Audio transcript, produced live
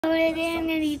Today I'm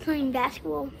going to be playing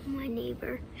basketball with my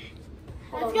neighbor.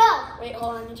 Let's go. Wait,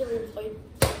 hold on. I need to replay.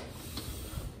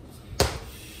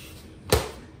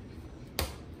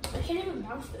 I can't even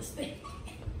bounce this thing.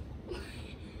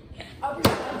 I'll be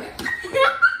Wait,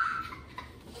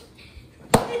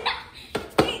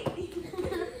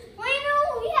 no,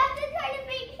 we have to try to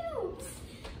make hoops.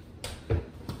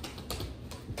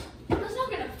 That's not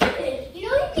going to fit. You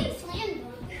know you can slam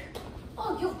dunk.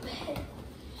 Oh, you're bad.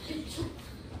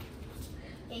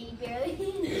 Yeah, you barely.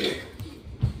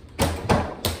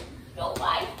 Go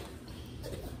by.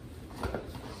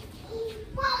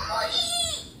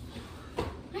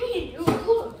 Hey, you're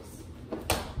close.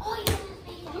 Oh, you almost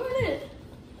made it. Darn it.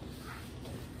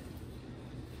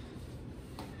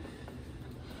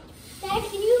 Dad,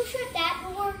 can you shut that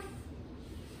door?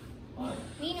 What?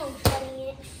 We know shutting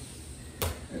it.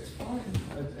 It's fine.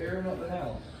 It's airing up the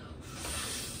house.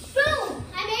 Boom!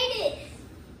 I made it.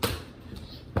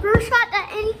 First shot that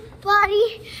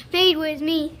anybody made was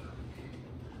me.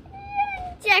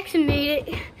 Jackson made it.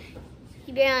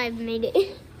 You barely have made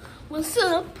it. What's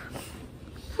up?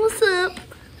 What's up?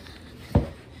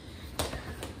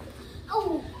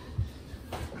 Oh,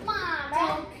 come on,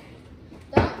 bro.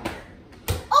 Dunk.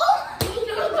 Oh! That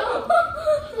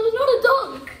was not a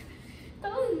dunk.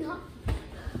 That was not.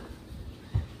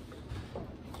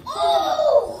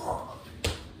 Oh!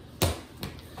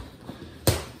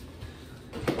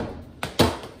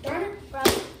 Darn it. Bro.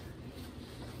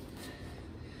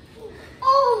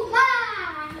 Oh,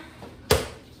 my!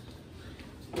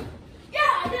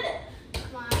 Yeah, I did it.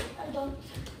 Come on. I dunked.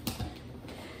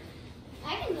 I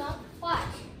can dunk.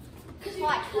 Watch. Because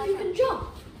Watch, you can jump.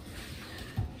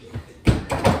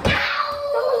 Ow!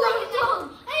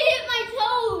 I hit my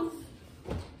toes.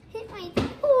 Hit my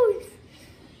toes.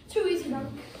 Too easy dunk.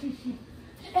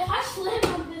 If I slam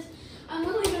on this, I'm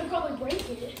literally going to probably break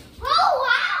it. Oh,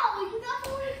 wow! You got the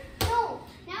one. No.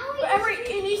 Now we But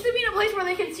it needs to be in a place where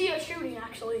they can see us shooting,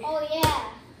 actually. Oh,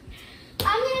 yeah.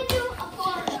 I'm going to do a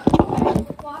water.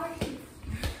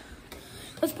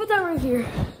 Let's put that right here.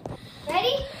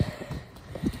 Ready?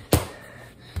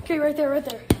 Okay, right there, right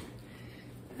there.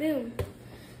 Boom.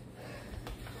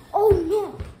 Oh,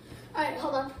 no. All right,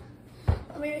 hold on.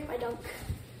 Let me make my dunk.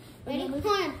 Ready? Come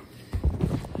on.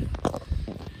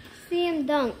 See him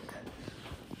dunk.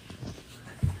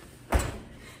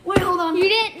 Wait, hold on. You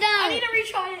didn't dunk. I need to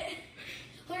retry it.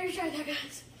 Let me retry that,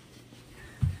 guys.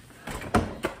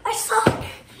 I suck.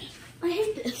 I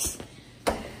hate this.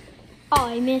 Oh,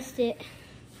 I missed it.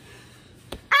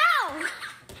 Ow!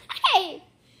 Hey!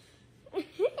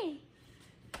 Hey!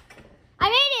 I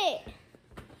made it!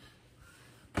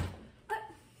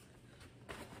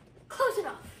 Close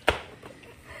enough.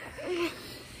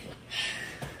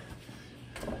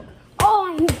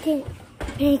 Oh, I can't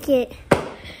make it.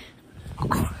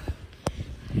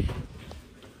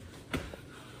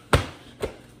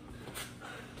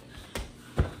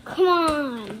 Come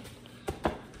on.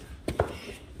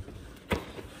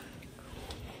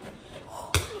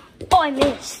 Oh, I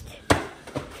missed.